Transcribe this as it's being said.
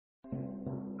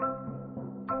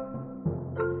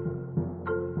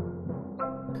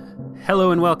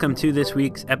Hello and welcome to this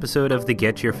week's episode of the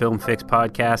Get Your Film Fix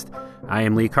podcast. I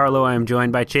am Lee Carlo. I am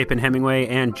joined by Chapin Hemingway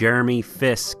and Jeremy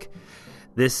Fisk.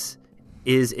 This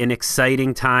is an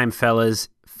exciting time, fellas.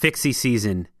 Fixie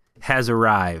season has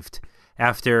arrived.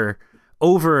 After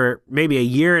over maybe a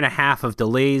year and a half of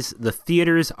delays, the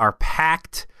theaters are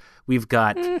packed. We've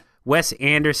got Wes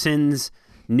Anderson's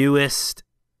newest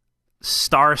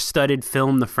star-studded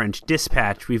film, The French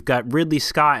Dispatch. We've got Ridley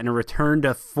Scott in a return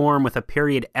to form with a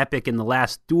period epic in The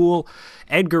Last Duel.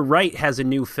 Edgar Wright has a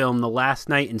new film, The Last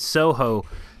Night in Soho,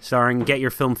 starring Get Your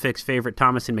Film Fix favorite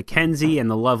Thomasin McKenzie and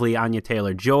the lovely Anya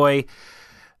Taylor-Joy.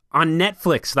 On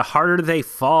Netflix, The Harder They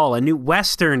Fall, a new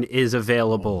Western is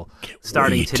available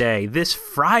starting today. This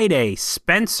Friday,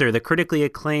 Spencer, the critically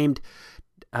acclaimed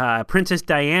Princess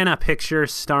Diana picture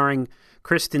starring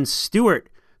Kristen Stewart,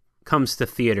 comes to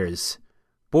theaters.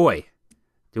 Boy,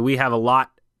 do we have a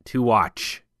lot to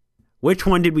watch. Which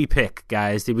one did we pick,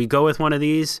 guys? Did we go with one of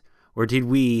these, or did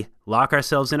we lock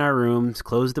ourselves in our rooms,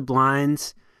 close the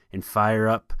blinds, and fire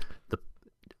up the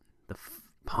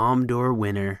Palme d'Or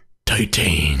winner,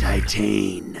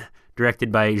 Titane,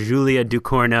 directed by Julia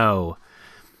Ducournau?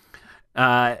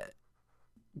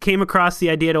 Came across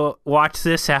the idea to watch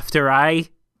this after I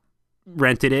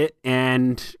rented it,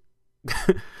 and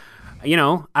you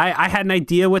know, I had an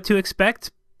idea what to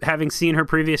expect, having seen her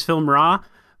previous film Raw,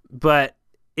 but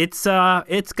it's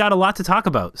got a lot to talk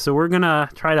about. So we're gonna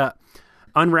try to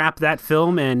unwrap that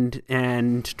film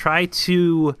and try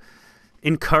to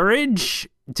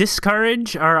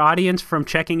discourage our audience from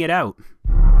checking it out.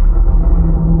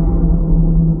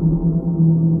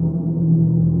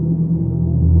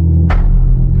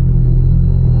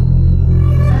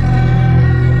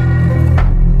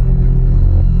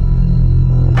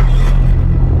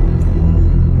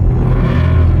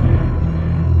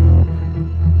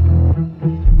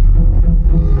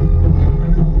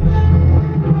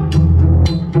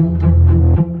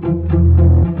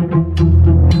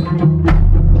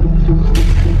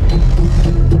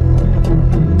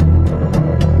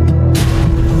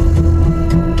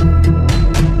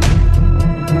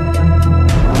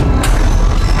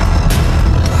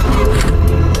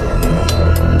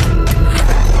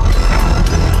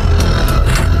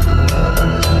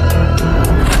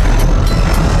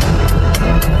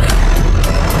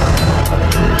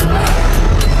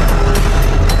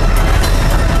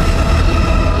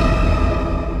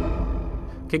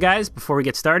 Okay, guys, before we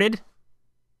get started,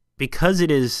 because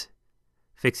it is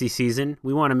Fixie season,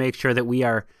 we want to make sure that we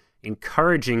are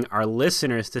encouraging our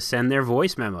listeners to send their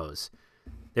voice memos,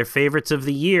 their favorites of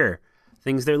the year,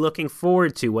 things they're looking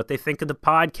forward to, what they think of the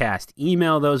podcast.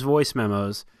 Email those voice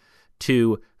memos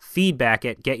to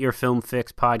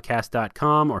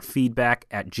feedback@getyourfilmfixpodcast.com or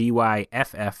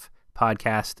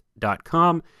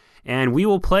feedback@gyffpodcast.com, and we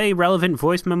will play relevant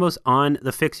voice memos on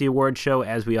the Fixie Award show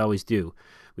as we always do.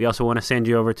 We also want to send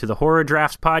you over to the Horror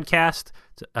Drafts podcast,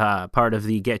 part of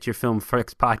the Get Your Film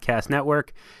Fix podcast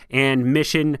network, and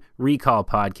Mission Recall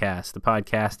podcast, the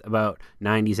podcast about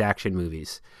 90s action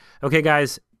movies. Okay,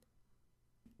 guys,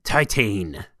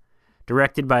 Titane,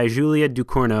 directed by Julia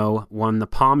Ducournau, won the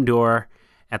Palme d'Or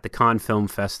at the Cannes Film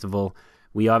Festival.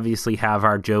 We obviously have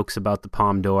our jokes about the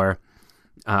Palme d'Or.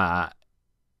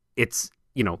 It's,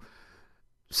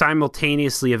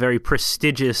 simultaneously a very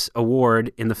prestigious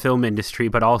award in the film industry,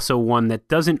 but also one that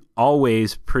doesn't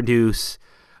always produce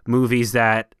movies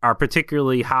that are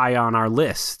particularly high on our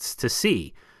lists to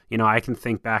see. I can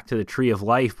think back to The Tree of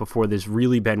Life before there's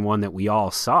really been one that we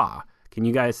all saw. Can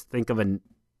you guys think of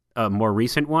a more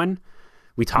recent one?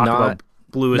 We talk about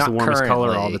blue is the warmest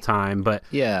color all the time, but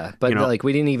yeah, but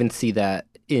we didn't even see that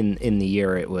in the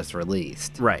year it was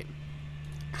released. Right.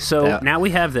 So now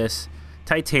we have this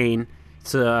Titane.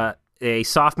 It's a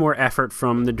sophomore effort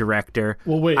from the director.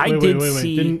 Well, wait.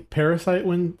 Didn't Parasite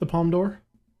win the Palme d'Or?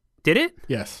 Did it?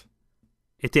 Yes.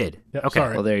 It did. Yep, okay.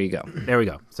 Sorry. Well, there you go. There we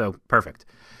go. So, perfect.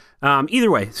 Either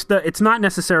way, it's not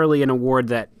necessarily an award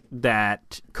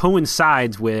that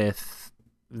coincides with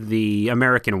the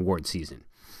American award season.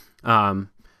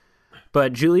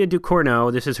 But Julia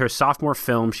Ducournau, this is her sophomore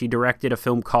film. She directed a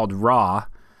film called Raw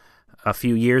a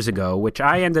few years ago, which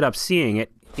I ended up seeing.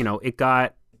 It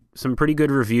got some pretty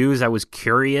good reviews. I was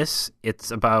curious. It's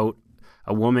about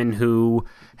a woman who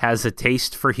has a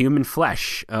taste for human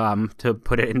flesh, to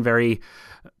put it in very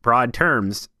broad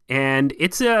terms. And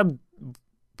it's a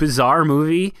bizarre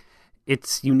movie.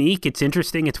 It's unique, it's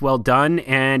interesting, it's well done,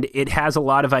 and it has a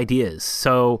lot of ideas.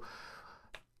 So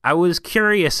I was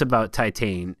curious about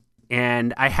Titane,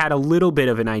 and I had a little bit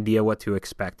of an idea what to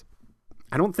expect.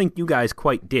 I don't think you guys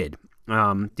quite did.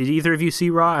 Did either of you see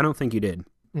Raw? I don't think you did.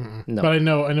 Mm-mm. No. But I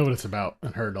know what it's about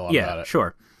and heard a lot about it. Yeah,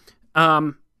 sure.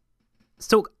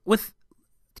 So with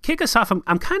kick us off,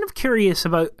 I'm kind of curious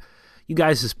about you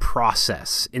guys'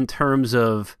 process in terms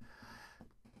of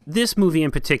this movie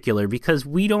in particular, because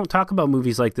we don't talk about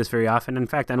movies like this very often. In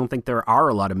fact, I don't think there are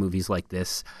a lot of movies like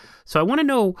this. So I want to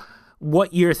know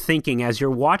what you're thinking as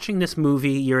you're watching this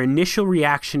movie, your initial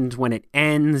reactions when it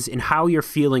ends, and how you're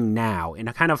feeling now,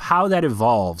 and kind of how that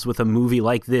evolves with a movie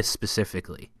like this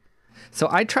specifically. So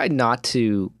I tried not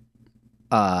to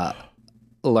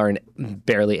learn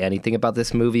barely anything about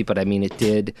this movie, but I mean, it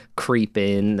did creep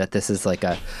in that this is like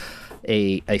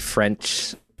a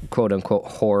French quote unquote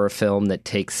horror film that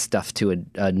takes stuff to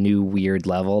a new weird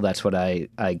level. That's what I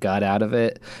got out of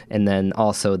it. And then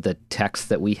also the texts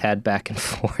that we had back and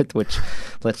forth, which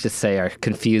let's just say are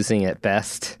confusing at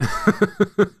best.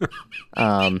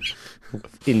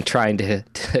 In trying to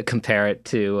compare it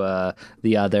to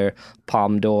the other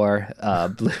Palme d'Or,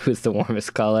 blue is the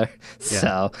warmest color. Yeah.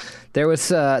 So there was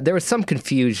some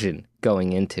confusion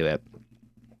going into it.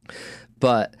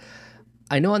 But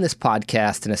I know on this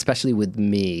podcast, and especially with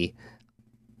me,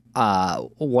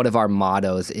 one of our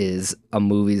mottos is a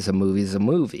movie's a movie's a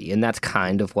movie. And that's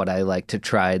kind of what I like to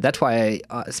try. That's why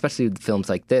especially with films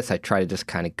like this, I try to just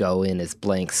kind of go in as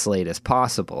blank slate as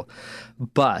possible.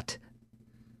 But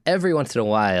every once in a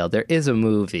while, there is a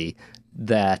movie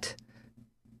that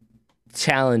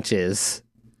challenges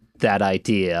that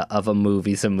idea of a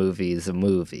movie's a movie's a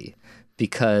movie,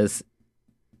 because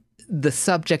the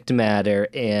subject matter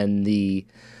and the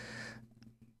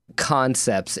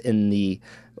concepts and the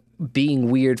being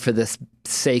weird for the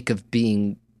sake of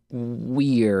being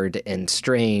weird and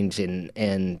strange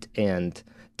and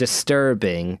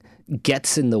disturbing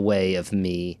gets in the way of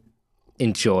me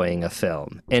enjoying a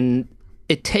film. And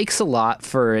it takes a lot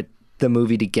for the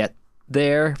movie to get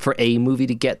there, for a movie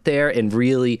to get there and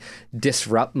really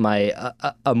disrupt my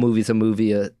a movie's a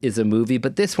movie is a movie.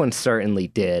 But this one certainly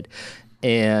did.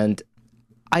 And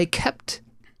I clicked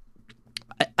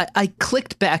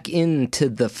back into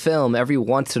the film every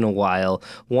once in a while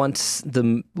once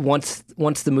the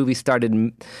movie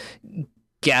started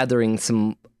gathering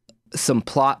some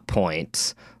plot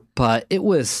points, but it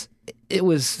was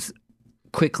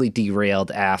quickly derailed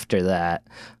after that,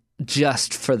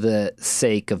 just for the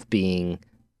sake of being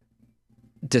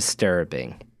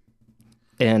disturbing.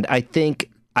 And I think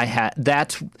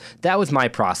that was my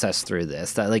process through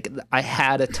this. That, like, I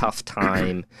had a tough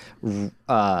time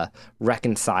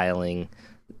reconciling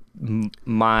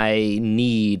my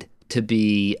need to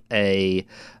be a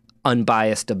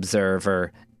unbiased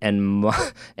observer and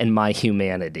my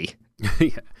humanity.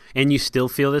 Yeah. And you still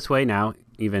feel this way now,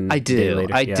 even I a day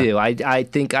later? I do. I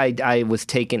think I was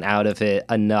taken out of it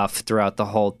enough throughout the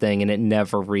whole thing, and it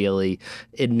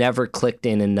never clicked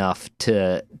in enough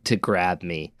to grab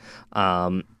me.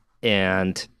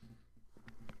 And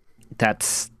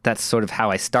that's sort of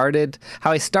how I started,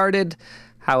 how I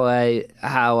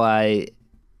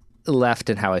left,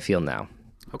 and how I feel now.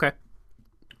 Okay.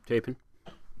 Chapin?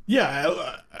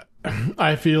 Yeah,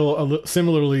 I feel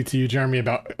similarly to you, Jeremy,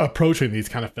 about approaching these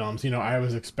kind of films. I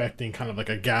was expecting kind of like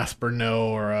a Gaspar Noé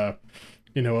or a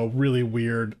really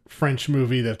weird French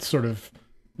movie that's sort of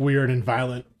weird and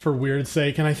violent for weird's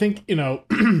sake. And I think,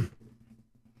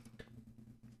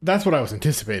 that's what I was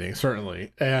anticipating,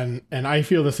 certainly. And I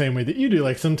feel the same way that you do.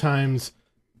 Like, sometimes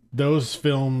those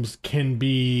films can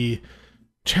be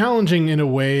challenging in a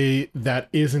way that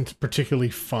isn't particularly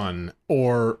fun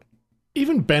or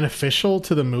even beneficial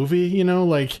to the movie,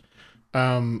 like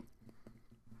a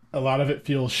lot of it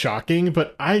feels shocking,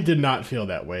 but I did not feel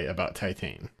that way about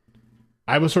Titane.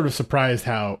 I was sort of surprised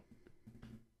how,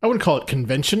 I wouldn't call it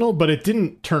conventional, but it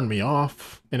didn't turn me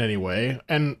off in any way.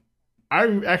 And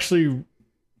I actually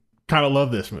kind of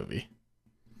love this movie.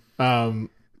 And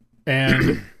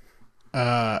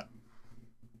I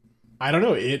don't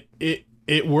know,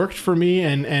 it worked for me,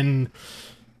 and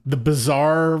the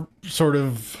bizarre sort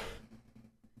of,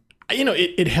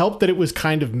 it helped that it was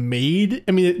kind of made.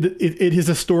 I mean, it is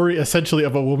a story essentially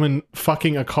of a woman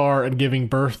fucking a car and giving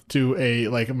birth to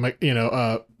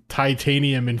a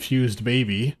titanium infused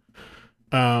baby.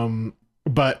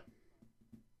 But,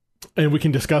 and we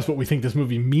can discuss what we think this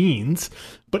movie means,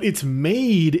 but it's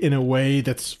made in a way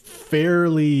that's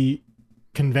fairly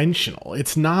conventional.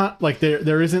 It's not like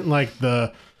there isn't like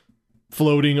the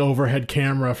floating overhead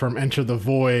camera from Enter the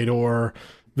Void, or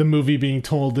the movie being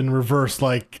told in reverse,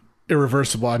 like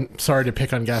Irreversible. I'm sorry to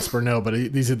pick on Gaspar Noé, but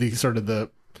these are the sort of the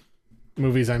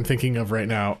movies I'm thinking of right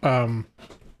now.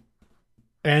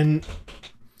 And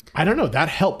I don't know, that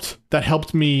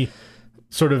helped me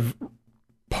sort of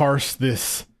parse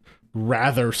this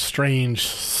rather strange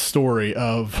story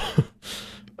of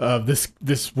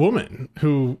this woman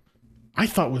who I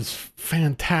thought was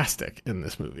fantastic in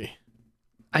this movie.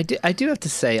 I do have to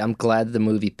say, I'm glad the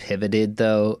movie pivoted,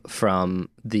 though, from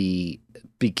the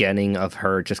beginning of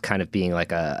her just kind of being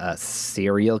like a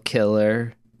serial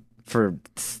killer for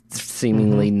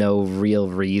seemingly no real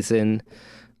reason.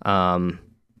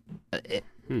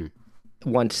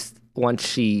 Once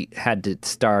she had to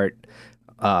start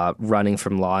running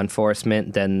from law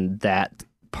enforcement, then that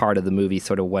part of the movie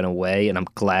sort of went away, and I'm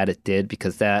glad it did,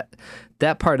 because that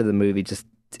part of the movie just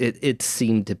it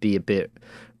seemed to be a bit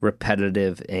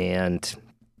repetitive and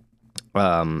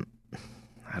I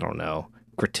don't know,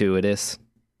 gratuitous.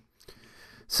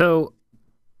 So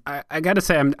I gotta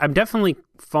say, I'm definitely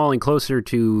falling closer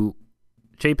to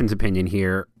Chapin's opinion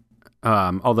here.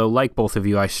 Although, like both of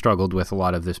you, I struggled with a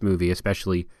lot of this movie,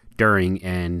 especially during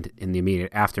and in the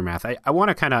immediate aftermath. I want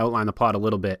to kind of outline the plot a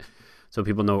little bit so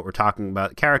people know what we're talking about.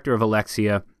 The character of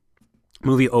Alexia,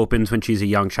 movie opens when she's a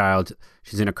young child.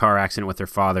 She's in a car accident with her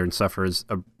father and suffers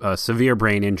a severe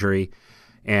brain injury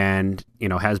and,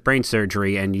 has brain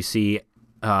surgery. And you see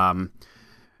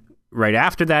right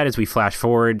after that, as we flash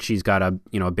forward, she's got a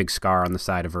big scar on the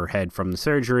side of her head from the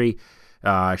surgery.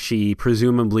 She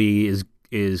presumably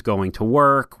is going to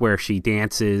work where she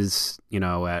dances,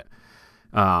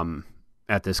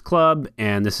 at this club.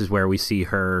 And this is where we see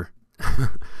her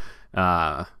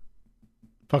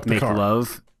make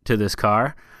love to this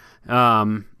car.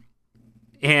 And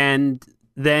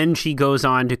then she goes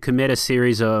on to commit a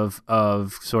series of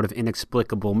sort of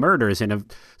inexplicable murders in a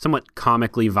somewhat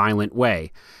comically violent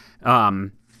way.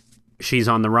 She's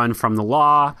on the run from the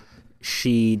law.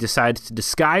 She decides to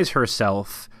disguise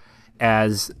herself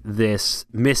as this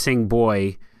missing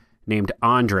boy named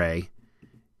Andre.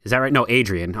 Is that right? No,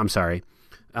 Adrian. I'm sorry.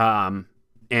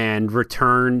 And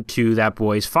return to that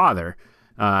boy's father,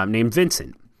 named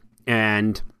Vincent.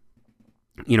 And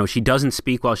she doesn't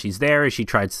speak while she's there. She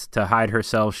tries to hide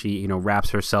herself. She,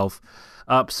 wraps herself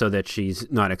up so that she's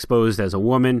not exposed as a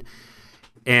woman.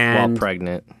 And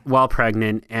While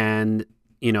pregnant. And,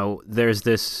 there's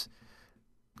this,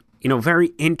 very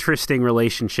interesting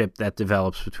relationship that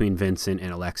develops between Vincent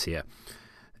and Alexia.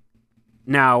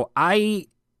 Now, I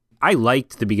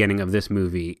liked the beginning of this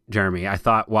movie, Jeremy. I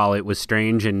thought while it was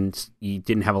strange and you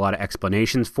didn't have a lot of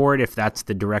explanations for it, if that's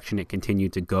the direction it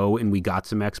continued to go and we got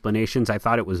some explanations, I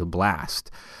thought it was a blast.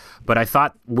 But I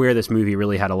thought where this movie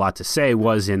really had a lot to say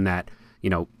was in that,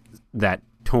 that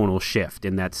tonal shift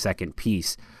in that second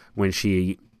piece when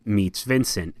she meets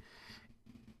Vincent.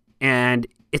 And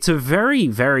it's a very,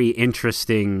 very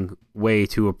interesting way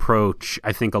to approach,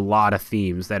 I think, a lot of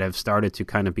themes that have started to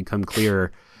kind of become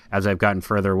clearer as I've gotten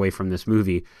further away from this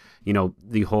movie.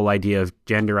 The whole idea of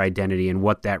gender identity and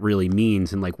what that really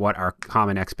means and like what our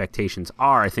common expectations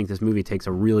are. I think this movie takes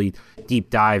a really deep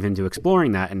dive into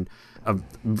exploring that. And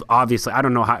obviously, I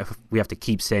don't know how we have to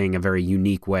keep saying a very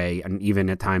unique way and even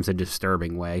at times a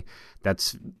disturbing way.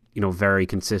 That's, very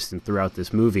consistent throughout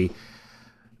this movie.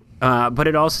 But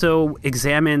it also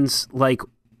examines like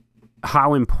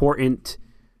how important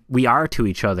we are to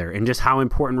each other and just how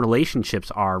important relationships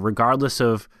are, regardless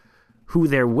of who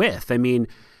they're with. I mean,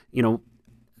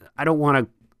 I don't want to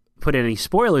put any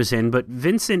spoilers in, but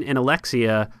Vincent and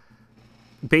Alexia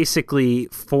basically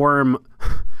form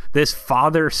this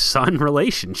father-son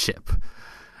relationship.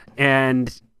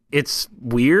 And it's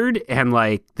weird. And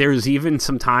like, there's even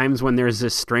some times when there's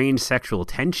this strange sexual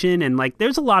tension. And like,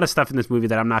 there's a lot of stuff in this movie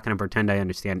that I'm not going to pretend I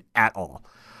understand at all.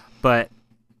 But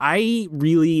I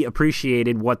really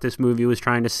appreciated what this movie was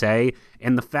trying to say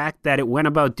and the fact that it went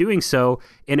about doing so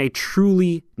in a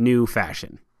truly new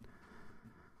fashion.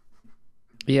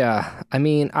 Yeah, I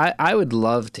mean, I would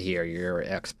love to hear your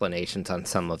explanations on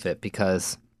some of it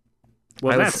because...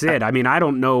 Well, that's it. I mean, I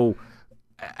don't know...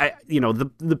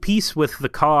 the piece with the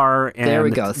car and... There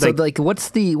we go. So, what's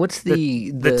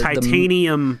the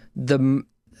titanium... The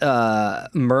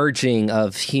merging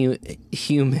of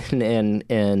human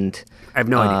and I have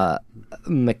no idea.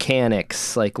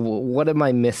 Mechanics. Like, what am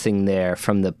I missing there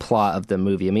from the plot of the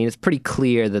movie? I mean, it's pretty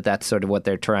clear that that's sort of what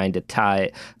they're trying to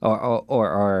tie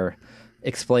or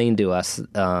explain to us.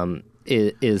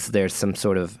 Is there some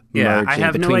sort of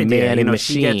merging between man and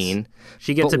machine?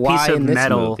 She gets a piece of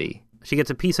metal. She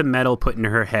gets a piece of metal put in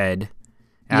her head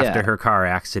after her car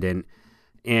accident,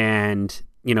 and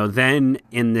then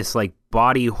in this like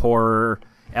body horror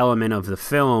element of the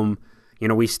film,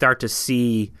 we start to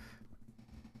see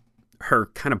her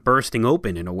kind of bursting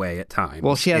open in a way at times.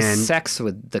 Well, she has sex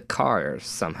with the car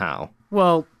somehow.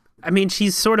 Well, I mean,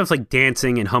 she's sort of like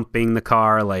dancing and humping the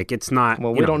car. Like, it's not.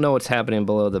 Well, we don't know what's happening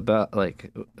below the belt.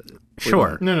 Like,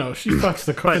 sure. No, she fucks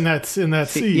the car in that scene.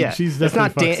 Yeah, She's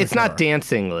definitely it's not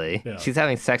dancing, Lee. Yeah. She's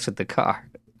having sex with the car.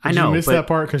 I know. You missed but, that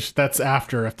part because that's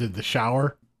after the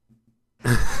shower.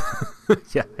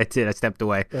 Yeah, I did. I stepped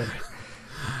away.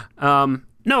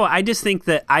 No, I just think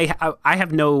that I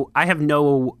have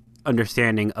no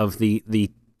understanding of the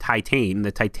Titane,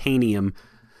 the titanium,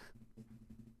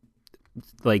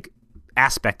 like,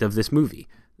 aspect of this movie.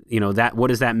 You know, that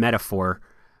what is that metaphor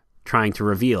trying to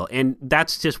reveal? And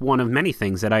that's just one of many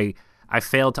things that I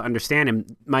failed to understand.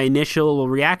 And my initial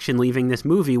reaction leaving this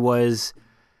movie was,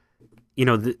 you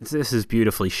know, this is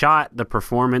beautifully shot. The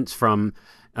performance from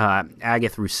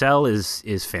Agatha Roussel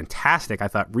is fantastic. I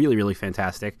thought really, really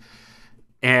fantastic.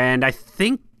 And I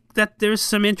think that there's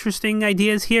some interesting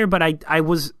ideas here, but I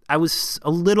was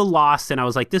a little lost, and I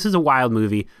was like, this is a wild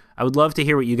movie. I would love to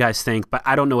hear what you guys think, but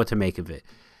I don't know what to make of it.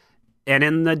 And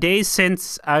in the days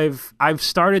since, I've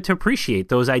started to appreciate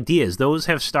those ideas. Those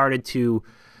have started to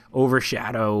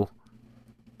overshadow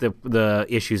the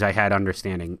issues I had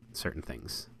understanding certain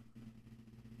things.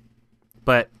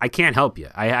 But I can't help you.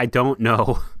 I don't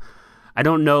know. I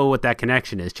don't know what that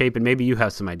connection is. Chapin, maybe you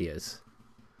have some ideas.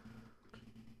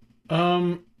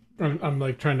 I'm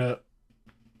like trying to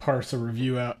parse a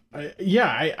review out.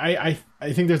 I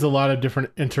think there's a lot of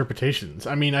different interpretations.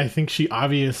 I mean, I think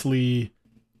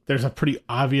there's a pretty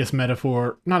obvious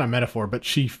metaphor, not a metaphor, but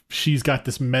she's got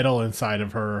this metal inside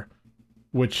of her,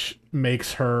 which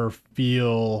makes her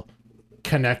feel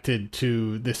connected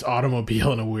to this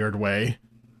automobile in a weird way.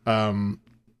 You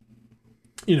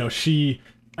know, she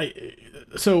has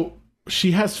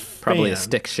Probably a fans.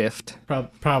 stick shift.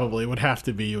 Probably would have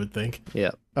to be, you would think.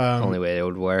 Yeah. Only way it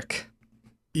would work.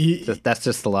 That's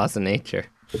just the laws of nature.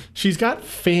 She's got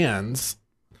fans,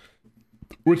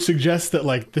 which suggests that,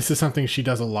 like, this is something she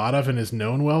does a lot of and is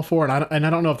known well for. And I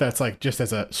don't know if that's, like, just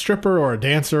as a stripper or a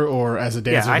dancer or as a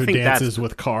dancer who dances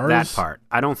with cars. That part.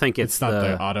 I don't think it's not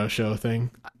the auto show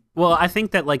thing. Well, I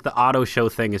think that, like, the auto show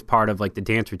thing is part of, like, the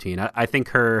dance routine. I think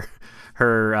her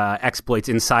exploits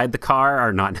inside the car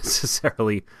are not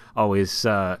necessarily always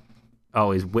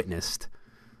witnessed.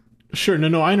 Sure,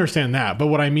 no, I understand that, but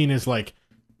what I mean is, like,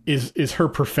 is her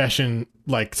profession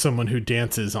like someone who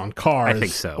dances on cars? I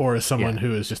think so. Or is someone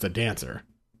who is just a dancer?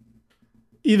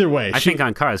 Either way, I think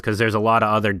on cars, because there's a lot of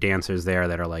other dancers there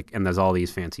that are like, and there's all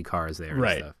these fancy cars there,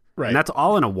 right? And stuff. Right, and that's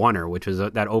all in a oneer, which is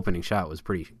that opening shot was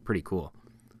pretty cool.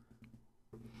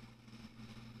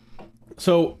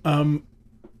 So,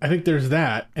 I think there's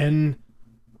that, and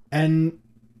I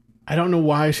don't know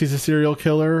why she's a serial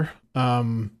killer.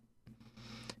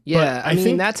 Yeah, I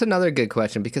mean, that's another good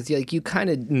question, because, like, you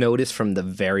kind of notice from the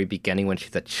very beginning when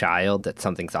she's a child that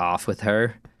something's off with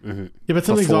her. Mm-hmm. Yeah, but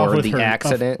something's off with the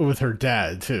accident. With her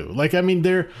dad too. Like, I mean,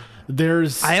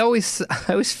 there's.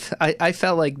 I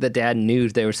felt like the dad knew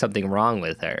there was something wrong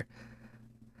with her.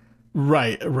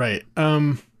 Right.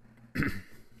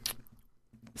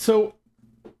 So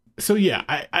yeah,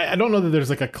 I don't know that there's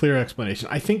like a clear explanation.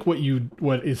 I think what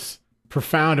is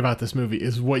profound about this movie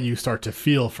is what you start to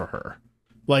feel for her.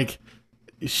 Like,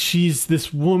 she's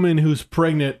this woman who's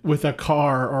pregnant with a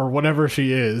car or whatever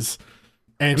she is,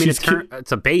 and I mean,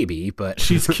 it's a baby, but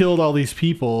she's killed all these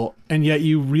people, and yet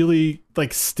you really,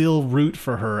 like, still root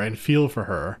for her and feel for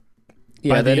her.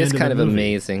 Yeah, that is kind of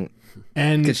amazing.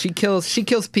 And because she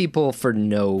kills people for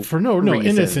no reason.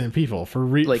 Innocent people for no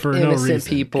reason. Innocent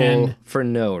people for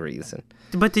no reason.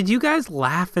 But did you guys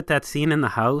laugh at that scene in the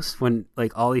house when,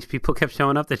 like, all these people kept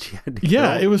showing up that she had to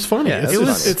kill? It was funny. Yeah,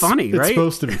 it's funny, right? It's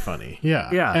supposed to be funny. Yeah.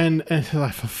 Yeah. And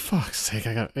like, for fuck's sake,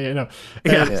 I got, you know.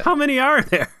 How many are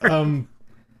there?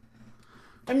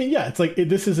 I mean, yeah, it's like,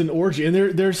 this is an orgy, and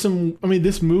there's some. I mean,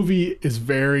 this movie is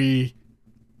very,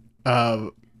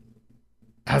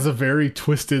 has a very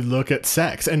twisted look at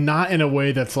sex, and not in a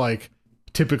way that's like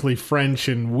typically French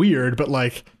and weird, but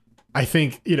like, I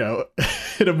think, you know,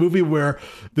 in a movie where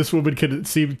this woman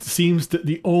seems that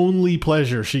the only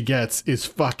pleasure she gets is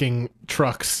fucking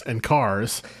trucks and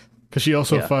cars, because she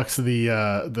also fucks the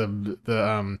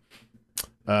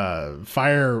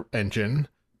fire engine.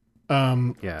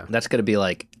 That's gonna be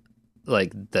like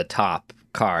the top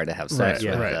car to have sex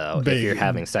with, though. If you're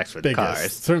having sex with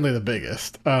cars, certainly the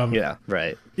biggest. Yeah,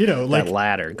 right. You know, like, that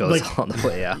ladder goes all the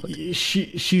way out.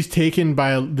 She's taken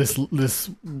by this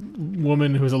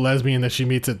woman who's a lesbian that she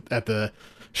meets at the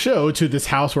show to this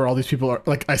house where all these people are,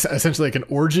 like, essentially like an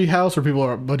orgy house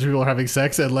where a bunch of people are having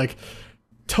sex, and like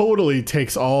totally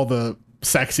takes all the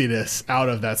sexiness out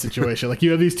of that situation. Like,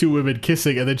 you have these two women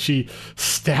kissing, and then she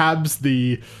stabs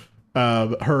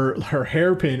her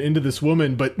hairpin into this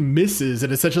woman, but misses,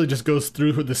 and essentially just goes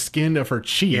through the skin of her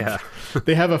cheek. Yeah.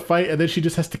 They have a fight, and then she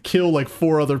just has to kill like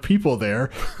 4 other people there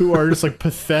who are just like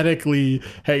pathetically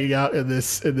hanging out in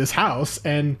this house.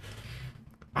 And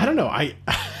I don't know,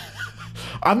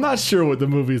 I'm not sure what the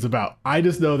movie is about. I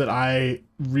just know that I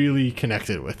really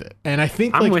connected with it, and I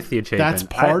think I'm with you, Chapin. that's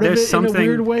part of it something... in a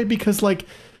weird way, because like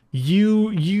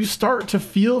you start to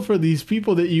feel for these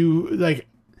people that you like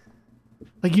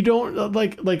you don't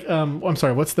like. I'm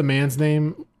sorry, what's the man's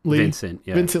name? Lee? Vincent.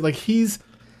 Yeah. Vincent. Like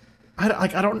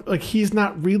I don't like. He's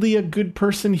not really a good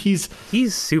person. He's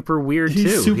super weird too.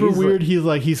 He's super weird.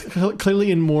 He's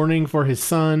clearly in mourning for his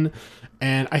son,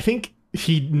 and I think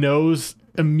he knows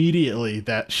immediately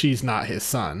that she's not his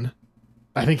son.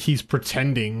 I think he's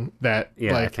pretending that.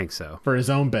 Yeah, I think so, for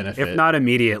his own benefit. If not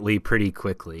immediately, pretty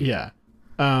quickly. Yeah,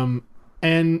 and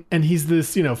he's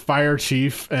this fire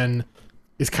chief and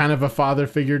is kind of a father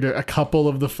figure to a couple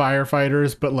of the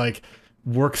firefighters, but like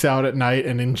works out at night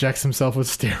and injects himself with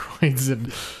steroids,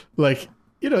 and like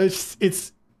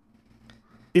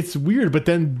it's weird. But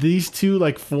then these two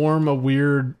like form a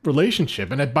weird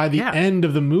relationship, and by the end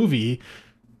of the movie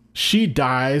she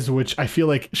dies, which I feel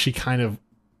like she kind of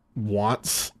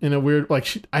wants in a weird, like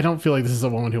I don't feel like this is a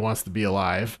woman who wants to be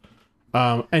alive,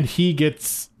 and he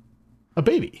gets a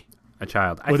baby, a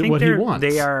child. I think what he wants.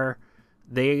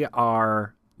 They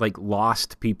are like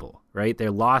lost people. Right?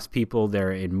 They're lost people.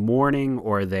 They're in mourning,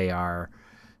 or they are,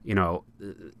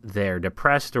 they're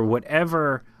depressed, or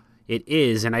whatever it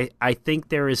is. And I think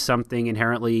there is something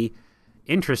inherently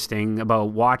interesting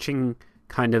about watching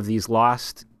kind of these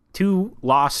two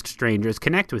lost strangers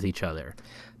connect with each other.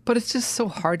 But it's just so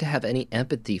hard to have any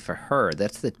empathy for her.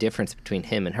 That's the difference between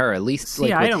him and her. At least,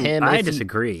 See, I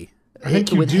disagree. I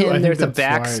think with him, there's a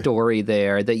backstory why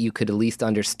there that you could at least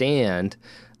understand,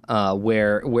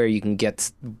 where you can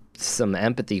get some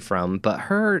empathy from. But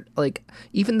her, like,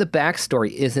 even the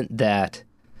backstory isn't that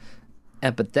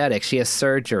empathetic. She has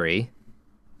surgery.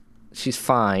 She's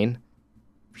fine.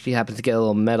 She happens to get a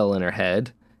little metal in her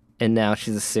head, and now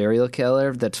she's a serial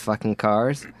killer that's fucking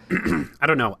cars. I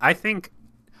don't know. I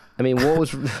mean, what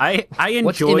was I enjoyed,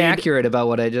 what's inaccurate about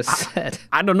what I just said?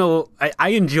 I don't know. I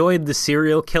enjoyed the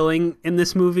serial killing in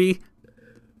this movie,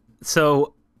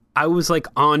 so I was like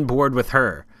on board with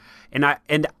her, and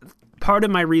part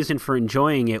of my reason for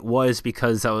enjoying it was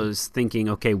because I was thinking,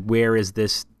 okay, where is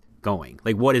this going?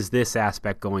 Like, what is this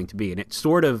aspect going to be? And it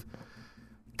sort of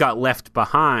got left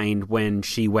behind when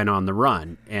she went on the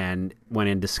run and went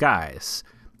in disguise.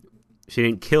 She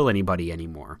didn't kill anybody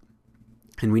anymore.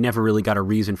 And we never really got a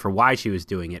reason for why she was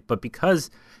doing it. But because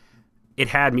it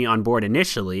had me on board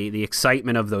initially, the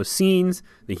excitement of those scenes,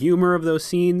 the humor of those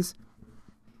scenes,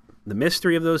 the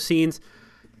mystery of those scenes,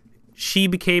 she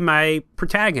became my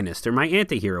protagonist or my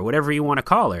anti-hero, whatever you want to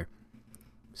call her.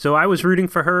 So I was rooting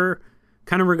for her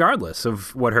kind of regardless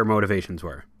of what her motivations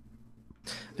were.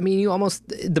 I mean,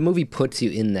 the movie puts you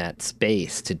in that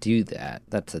space to do that.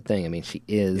 That's the thing. I mean, she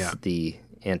is the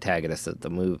antagonist of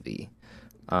the movie.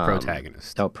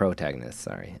 Protagonist.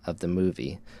 Sorry, of the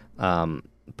movie.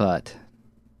 But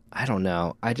I don't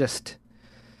know. I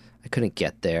couldn't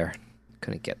get there.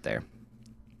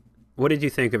 What did you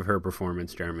think of her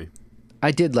performance, Jeremy?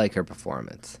 I did like her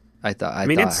performance. I thought her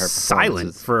performance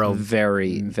silent for a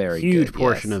very, very huge good,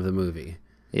 portion of the movie.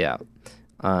 Yeah.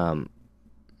 And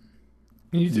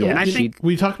I think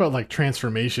we talk about like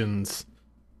transformations.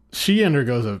 She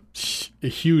undergoes a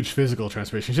huge physical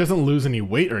transformation. She doesn't lose any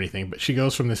weight or anything, but she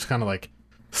goes from this kind of like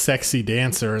sexy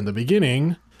dancer in the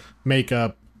beginning,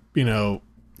 makeup,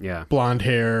 blonde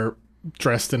hair,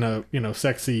 dressed in a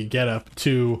sexy getup,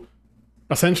 to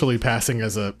essentially passing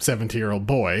as a 17-year-old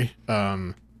boy.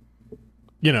 And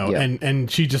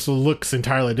she just looks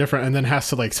entirely different, and then has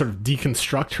to like sort of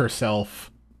deconstruct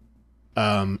herself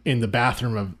in the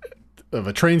bathroom of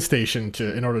a train station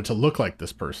in order to look like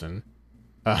this person.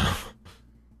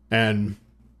 And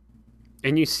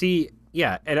you see,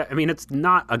 I mean, it's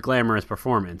not a glamorous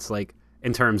performance, like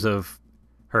in terms of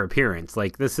her appearance.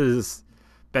 Like, this has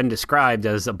been described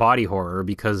as a body horror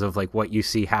because of like what you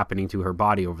see happening to her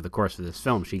body over the course of this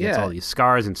film. She gets all these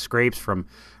scars and scrapes from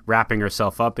wrapping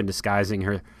herself up and disguising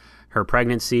her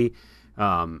pregnancy.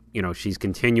 She's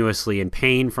continuously in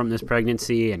pain from this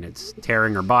pregnancy, and it's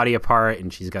tearing her body apart,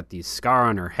 and she's got these scars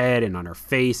on her head and on her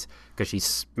face because she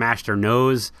smashed her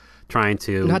nose trying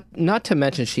to... Not to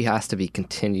mention she has to be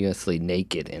continuously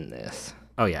naked in this.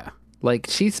 Oh, yeah. Like,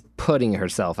 she's putting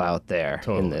herself out there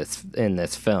in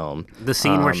this film. The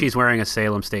scene where she's wearing a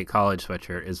Salem State College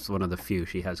sweatshirt is one of the few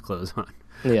she has clothes on.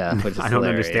 Yeah, which is I don't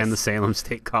understand the Salem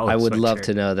State College. I would sweatshirt. love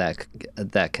to know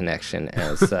that connection.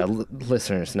 As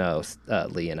listeners know,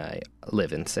 Lee and I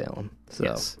live in Salem. So,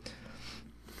 yes.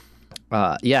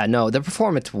 The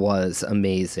performance was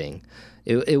amazing.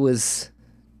 It was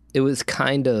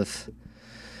kind of.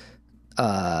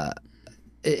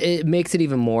 It makes it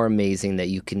even more amazing that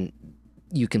you can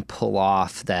you can pull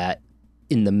off that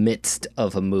in the midst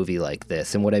of a movie like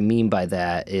this. And what I mean by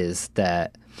that is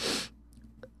that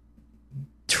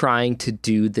trying to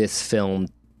do this film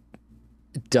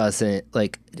doesn't,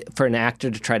 like, for an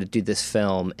actor to try to do this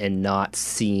film and not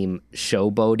seem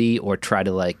showboaty or try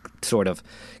to, like, sort of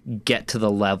get to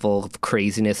the level of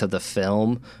craziness of the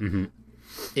film,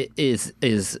 it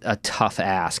is a tough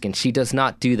ask. And she does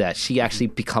not do that. She actually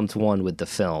becomes one with the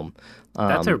film.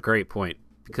 That's a great point,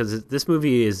 because this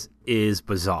movie is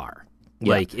bizarre.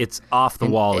 Yeah. Like, it's off the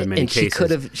wall in many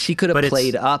cases. She could have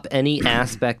played up any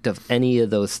aspect of any of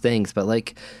those things, but,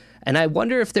 like, and I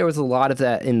wonder if there was a lot of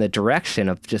that in the direction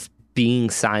of just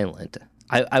being silent.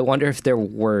 I wonder if there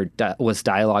was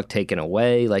dialogue taken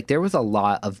away. Like, there was a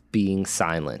lot of being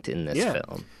silent in this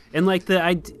film. And like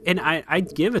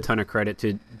I'd give a ton of credit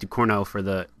to Ducournau for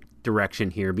the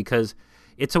direction here, because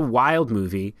it's a wild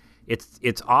movie.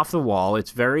 It's off the wall.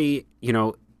 It's very,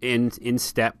 in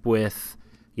step with,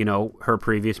 her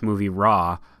previous movie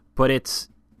Raw, but it's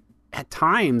at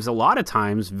times, a lot of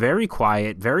times, very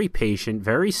quiet, very patient,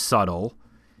 very subtle.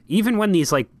 Even when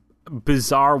these like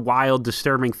bizarre, wild,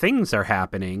 disturbing things are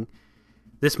happening,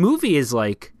 this movie is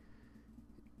like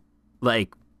I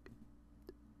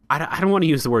don't want to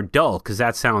use the word dull, because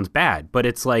that sounds bad, but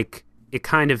it's like, it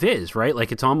kind of is, right?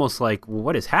 Like, it's almost like, well,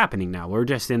 what is happening now? We're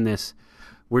just in this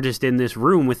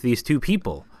room with these two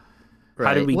people. Right.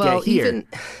 How did we get here?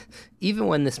 Even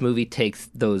when this movie takes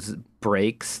those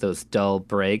breaks, those dull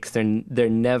breaks, they're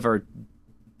never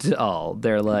dull.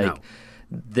 They're like,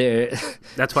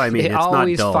 that's why I mean, they it's not dull.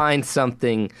 Always find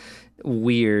something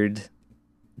weird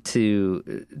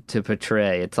to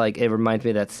portray. It's like, it reminds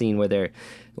me of that scene where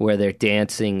they're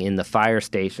dancing in the fire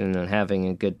station and having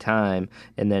a good time,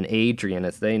 and then Adrian,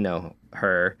 as they know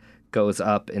her, goes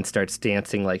up and starts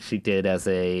dancing like she did as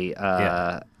a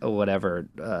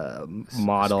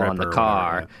model on the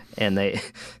car, and they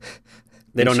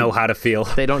don't know how to feel.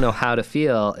 They don't know how to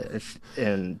feel,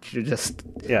 and she just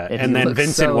and then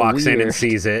Vincent walks in and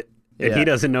sees it, and he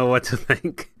doesn't know what to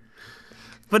think.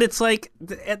 But it's like,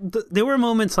 there were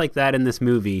moments like that in this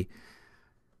movie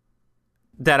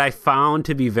that I found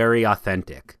to be very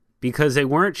authentic, because they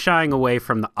weren't shying away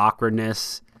from the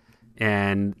awkwardness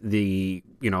and the,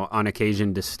 on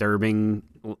occasion disturbing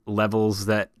levels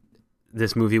that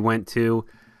this movie went to.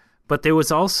 But there was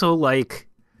also like,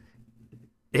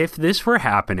 if this were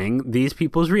happening, these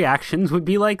people's reactions would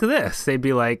be like this. They'd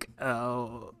be like,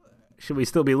 oh, should we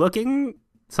still be looking?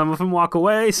 Some of them walk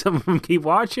away, some of them keep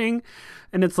watching.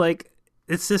 And it's like,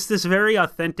 it's just this very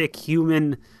authentic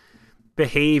human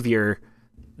behavior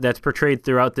that's portrayed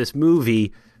throughout this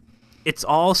movie. It's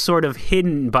all sort of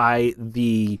hidden by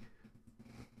the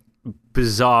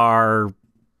bizarre,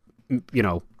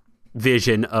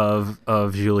 vision of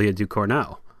Julia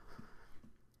Ducournau.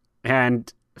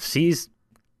 And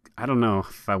I don't know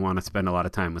if I want to spend a lot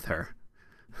of time with her.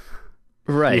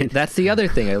 Right. That's the other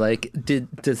thing.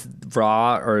 Does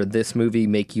Raw or this movie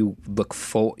make you look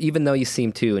forward, even though you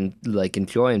seem to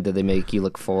enjoy them, do they make you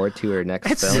look forward to her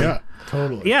next film? Yeah,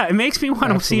 totally. Yeah, it makes me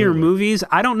want to see her movies.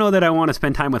 I don't know that I want to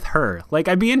spend time with her. Like,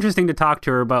 I'd be interesting to talk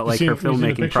to her about her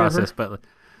filmmaking process, but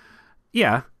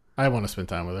yeah. I want to spend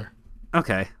time with her.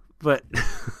 Okay, but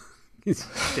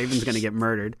Chapin's going to get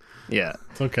murdered. Yeah.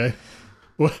 It's okay.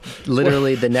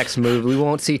 Literally, the next movie, we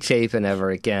won't see Chapin ever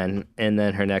again, and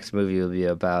then her next movie will be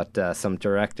about some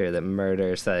director that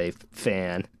murders a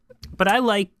fan. But I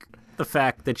like the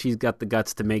fact that she's got the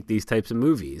guts to make these types of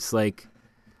movies. Like,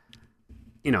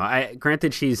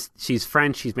 granted she's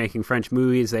French, she's making French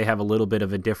movies. They have a little bit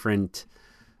of a different,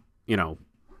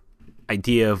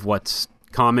 idea of what's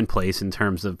commonplace in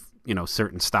terms of,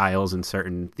 certain styles and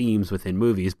certain themes within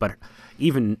movies. But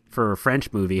even for a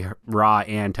French movie, Raw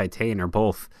and Titane are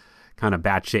both kind of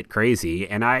batshit crazy,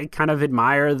 and I kind of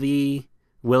admire the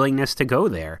willingness to go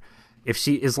there.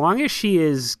 As long as she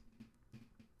is,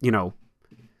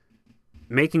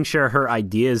 making sure her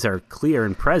ideas are clear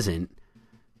and present,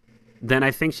 then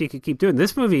I think she could keep doing.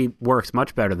 This movie works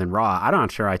much better than Raw. I'm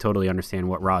not sure I totally understand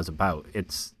what Raw is about.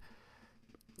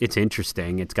 It's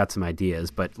interesting. It's got some ideas,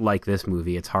 but like this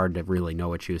movie, it's hard to really know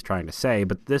what she was trying to say.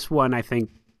 But this one, I think,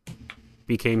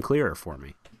 became clearer for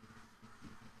me.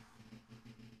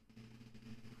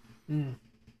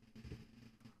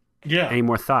 Yeah. Any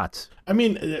more thoughts? I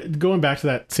mean, going back to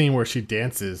that scene where she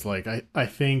dances, like, I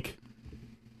think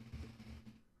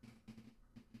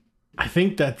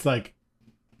that's like,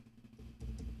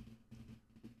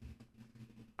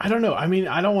 I don't know. I mean,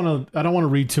 I don't want to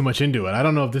read too much into it. I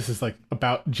don't know if this is like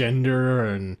about gender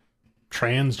and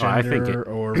transgender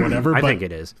or whatever. I think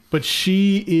it is. But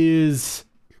she is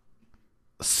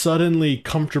suddenly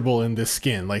comfortable in this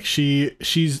skin. Like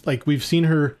she's like, we've seen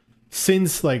her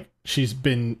since like she's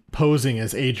been posing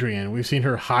as Adrian. We've seen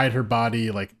her hide her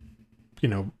body, like, you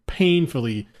know,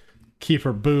 painfully keep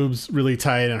her boobs really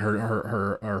tight and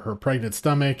her pregnant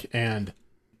stomach. And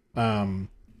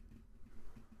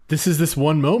this is this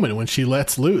one moment when she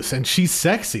lets loose and she's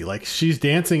sexy. Like she's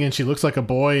dancing and she looks like a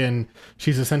boy and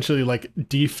she's essentially like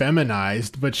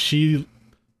defeminized, but she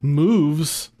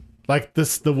moves like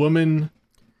the woman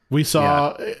we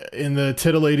saw in the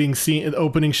titillating scene, the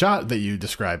opening shot that you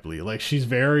described, Lee. Like she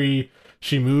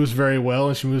moves very well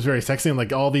and she moves very sexy, and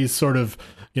like all these sort of,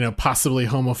 you know, possibly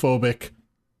homophobic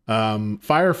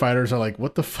firefighters are like,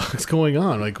 what the fuck is going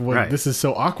on? Like, what, this is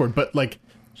so awkward. But like,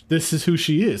 this is who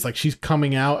she is. Like she's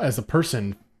coming out as a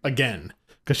person again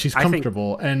because she's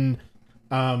comfortable. And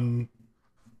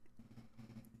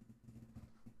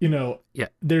you know,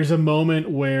 there's a moment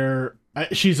where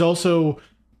she's also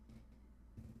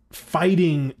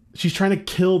fighting. She's trying to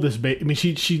kill this baby. I mean,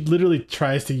 she literally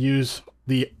tries to use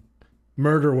the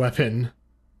murder weapon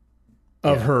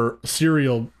of her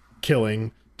serial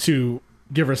killing to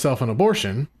give herself an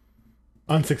abortion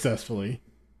unsuccessfully.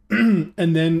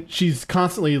 And then she's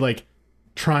constantly like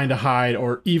trying to hide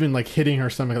or even like hitting her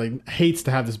stomach, like hates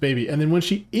to have this baby. And then when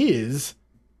she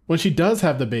does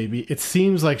have the baby, it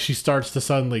seems like she starts to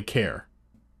suddenly care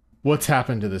what's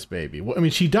happened to this baby. Well, I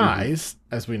mean, she dies,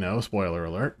 as we know, spoiler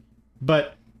alert,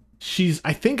 but she's,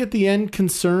 I think at the end,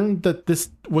 concerned that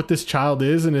what this child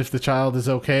is and if the child is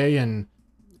okay. And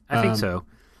I think so.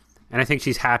 And I think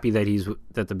she's happy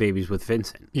that the baby's with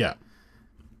Vincent. Yeah.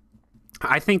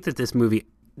 I think that this movie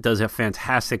does a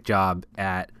fantastic job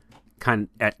at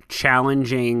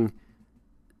challenging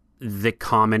the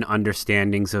common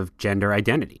understandings of gender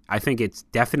identity. I think it's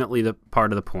definitely the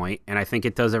part of the point, and I think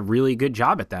it does a really good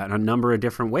job at that in a number of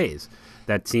different ways.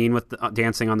 That scene with the,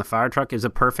 dancing on the fire truck is a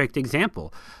perfect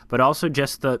example, but also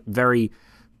just the very,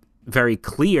 very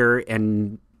clear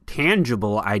and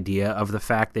tangible idea of the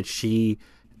fact that she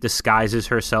disguises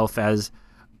herself as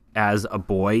a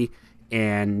boy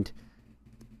and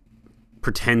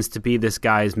pretends to be this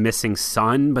guy's missing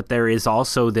son, but there is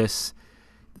also this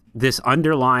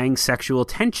underlying sexual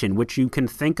tension, which you can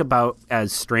think about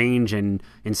as strange and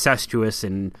incestuous,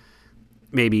 and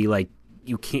maybe like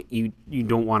you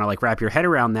don't want to like wrap your head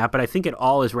around that, but I think it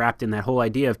all is wrapped in that whole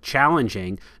idea of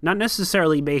challenging, not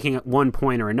necessarily making it one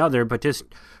point or another, but just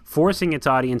forcing its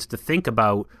audience to think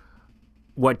about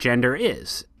what gender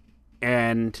is.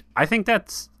 And I think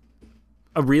that's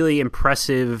a really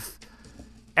impressive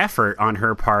effort on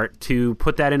her part to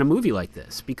put that in a movie like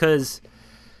this, because,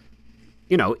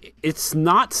 you know, it's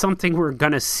not something we're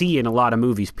going to see in a lot of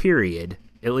movies, period,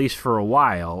 at least for a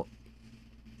while,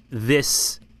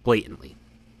 this blatantly.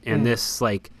 And this,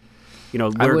 like, you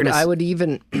know, I would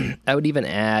even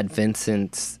add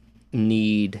Vincent's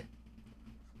need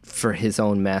for his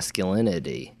own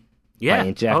masculinity. By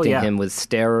injecting him with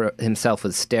himself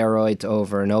with steroids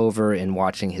over and over, and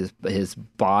watching his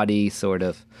body sort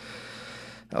of,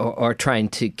 or trying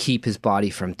to keep his body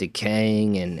from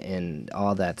decaying and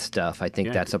all that stuff. I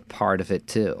think that's a part of it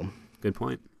too. Good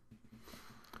point.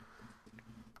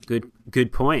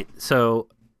 Good point. So,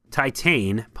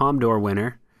 Titane, Palme d'Or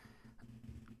winner.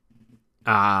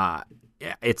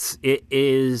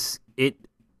 It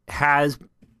has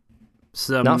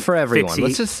some, not for everyone. fixie.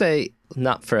 Let's just say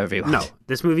not for everyone. No,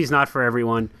 this movie's not for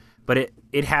everyone, but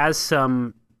it has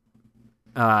some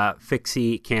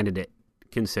fixie candidate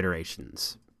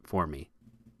considerations for me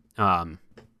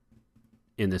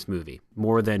in this movie.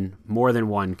 More than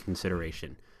one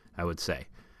consideration, I would say.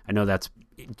 I know that's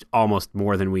almost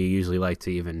more than we usually like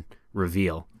to even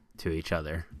reveal to each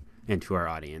other and to our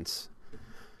audience.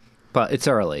 But it's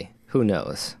early. Who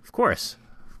knows? Of course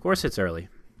it's early.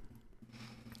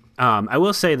 I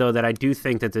will say, though, that I do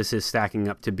think that this is stacking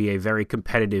up to be a very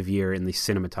competitive year in the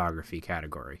cinematography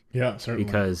category. Yeah, certainly.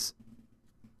 Because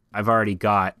I've already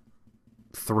got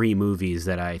 3 movies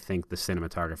that I think the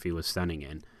cinematography was stunning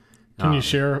in. Can you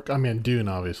share? I mean, Dune,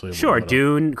 obviously. Sure.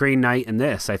 Dune, Green Knight, and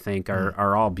this, I think,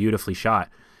 are all beautifully shot.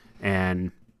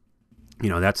 And, you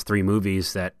know, that's 3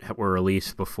 movies that were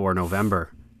released before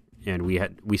November, and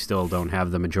we still don't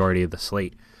have the majority of the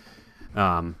slate.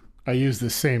 I used the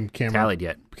same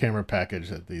camera package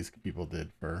that these people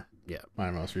did for my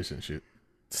most recent shoot.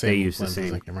 They used the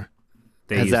same camera.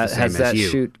 Has that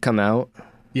shoot come out?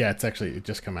 Yeah, it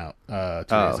just come out 2 days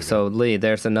ago. So Lee,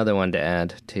 there's another one to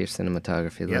add to your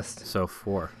cinematography list. So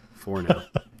 4 now.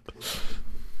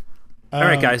 All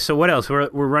right, guys. So what else? We're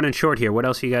running short here. What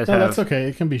else you guys have? That's okay.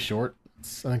 It can be short. I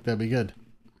think that'd be good.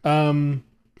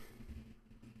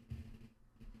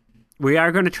 we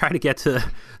are going to try to get to...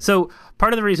 So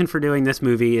part of the reason for doing this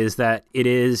movie is that it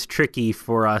is tricky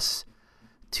for us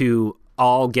to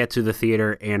all get to the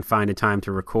theater and find a time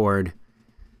to record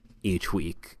each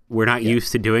week. We're not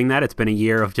used to doing that. It's been a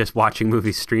year of just watching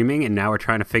movies streaming, and now we're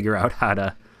trying to figure out how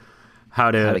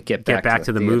to get back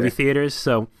to the movie theaters.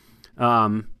 So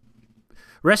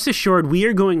rest assured, we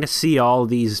are going to see all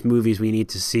these movies we need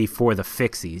to see for the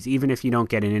Fixies, even if you don't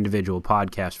get an individual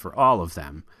podcast for all of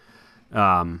them.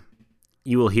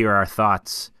 You will hear our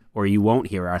thoughts, or you won't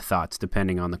hear our thoughts,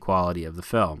 depending on the quality of the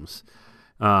films.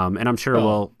 And I'm sure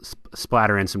we'll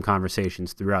splatter in some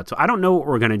conversations throughout. So I don't know what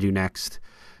we're going to do next.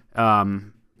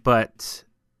 But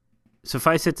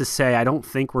suffice it to say, I don't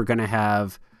think we're going to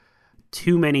have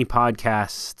too many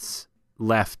podcasts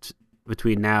left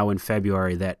between now and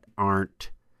February that aren't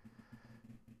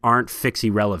Fixie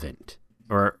relevant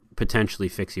or potentially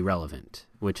Fixie relevant,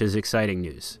 which is exciting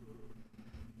news.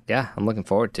 Yeah, I'm looking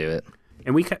forward to it.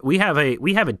 And we have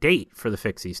a date for the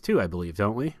Fixies too, I believe,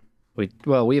 don't we? We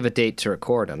have a date to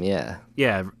record them. Yeah.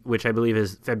 Yeah, which I believe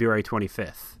is February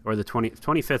 25th or the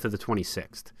 25th or the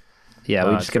 26th. Yeah,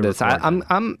 we just got to decide.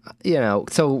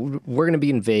 So we're going to be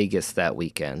in Vegas that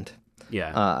weekend.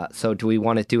 Yeah. So do we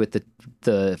want to do it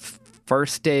the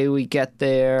first day we get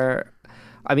there?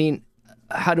 I mean,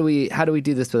 how do we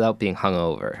do this without being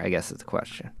hungover? I guess is the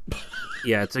question.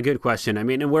 Yeah, it's a good question. I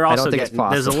mean, and we're also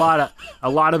there's a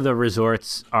lot of the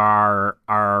resorts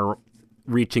are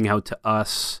reaching out to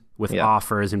us with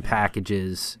offers and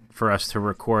packages for us to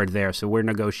record there. So we're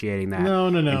negotiating that. No.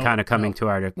 And kind of coming to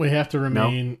our... We have to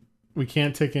remain... No? We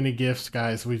can't take any gifts,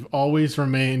 guys. We've always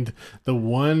remained the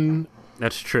one...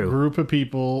 That's true. Group of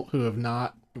people who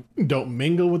don't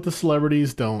mingle with the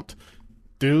celebrities, don't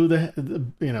do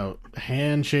the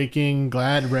handshaking,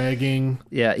 glad ragging.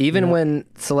 Yeah, even when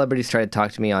celebrities try to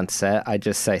talk to me on set, I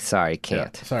just say, sorry,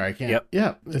 can't. Yeah, sorry, I can't. Yep.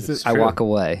 Yeah. I walk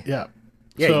away. Yeah.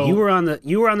 Yeah, so, you were on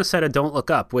the set of Don't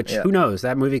Look Up, which who knows?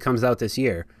 That movie comes out this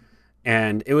year.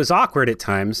 And it was awkward at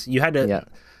times. You had to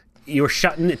you were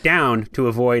shutting it down to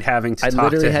avoid having to talk to I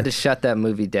literally had to shut that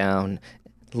movie down.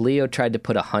 Leo tried to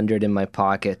put 100 in my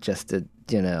pocket just to,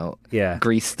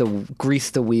 grease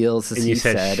the wheels, as and you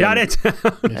said. Shut it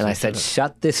down. And I said,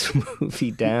 shut this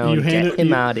movie down. Get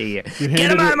him out of here.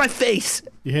 Get him out of my face.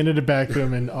 You handed it back to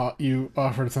him, and you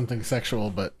offered something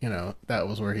sexual, but, that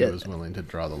was where he was willing to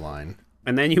draw the line.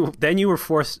 And then you were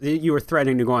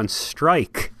threatening to go on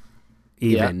strike,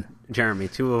 Jeremy,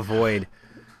 to avoid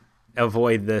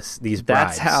these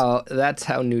bribes. That's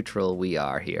how neutral we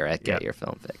are here at Get Your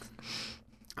Film Fix.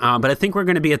 But I think we're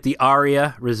going to be at the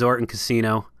Aria Resort and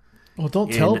Casino. Well,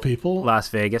 don't tell people. Las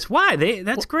Vegas. Why?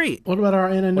 That's great. What about our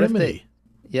anonymity?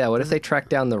 What if they track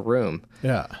down the room?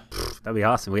 Yeah. That'd be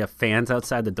awesome. We have fans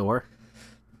outside the door.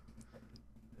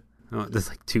 Oh, there's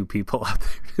like 2 people out there.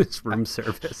 It's room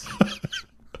service.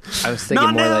 I was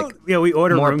thinking like... Yeah, we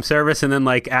order room service and then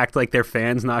act like they're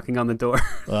fans knocking on the door.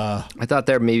 I thought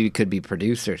there maybe could be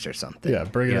producers or something. Yeah,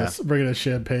 bringing us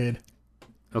champagne.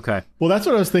 Okay. Well, that's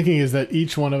what I was thinking, is that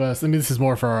each one of us, I mean, this is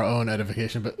more for our own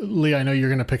edification, but Lee, I know you're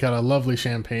going to pick out a lovely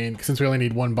champagne, since we only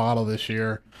need 1 bottle this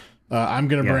year. I'm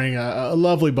going to bring a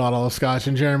lovely bottle of scotch,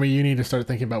 and Jeremy, you need to start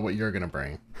thinking about what you're going to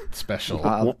bring.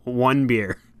 Special. 1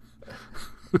 beer.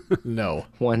 No.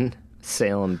 1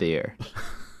 Salem beer.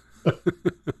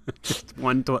 Just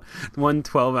one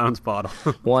 12-ounce bottle.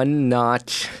 1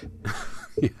 notch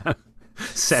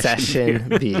session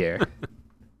beer.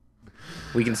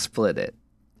 We can split it.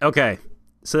 Okay,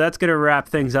 so that's going to wrap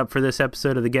things up for this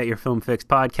episode of the Get Your Film Fix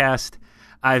podcast.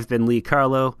 I've been Lee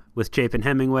Carlo with Chapin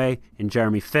Hemingway and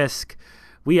Jeremy Fisk.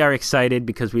 We are excited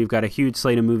because we've got a huge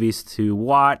slate of movies to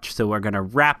watch, so we're going to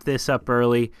wrap this up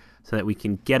early so that we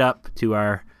can get up to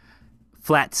our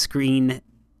flat screen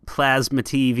plasma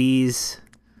TVs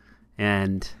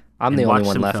and I'm the only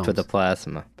one left films. with a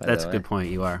plasma. That's a good point.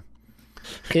 You are.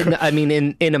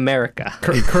 In America.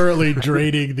 Currently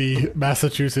draining the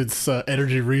Massachusetts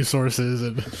energy resources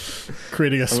and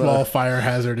creating a small fire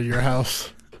hazard in your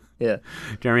house. Yeah.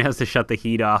 Jeremy has to shut the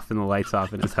heat off and the lights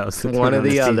off in his house. One or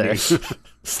the other.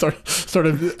 Start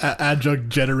an adjunct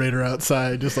generator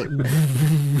outside, just like...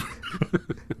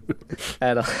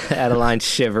 Adeline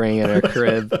shivering in her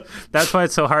crib. That's why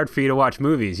it's so hard for you to watch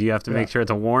movies. You have to make sure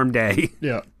it's a warm day.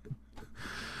 Yeah.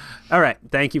 All right.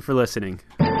 Thank you for listening.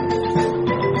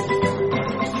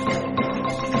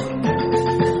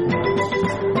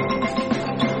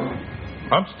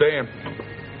 I'm staying.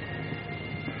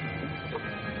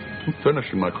 I'm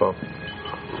finishing my coffee.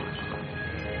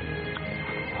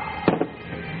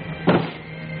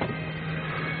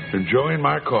 Enjoying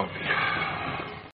my coffee.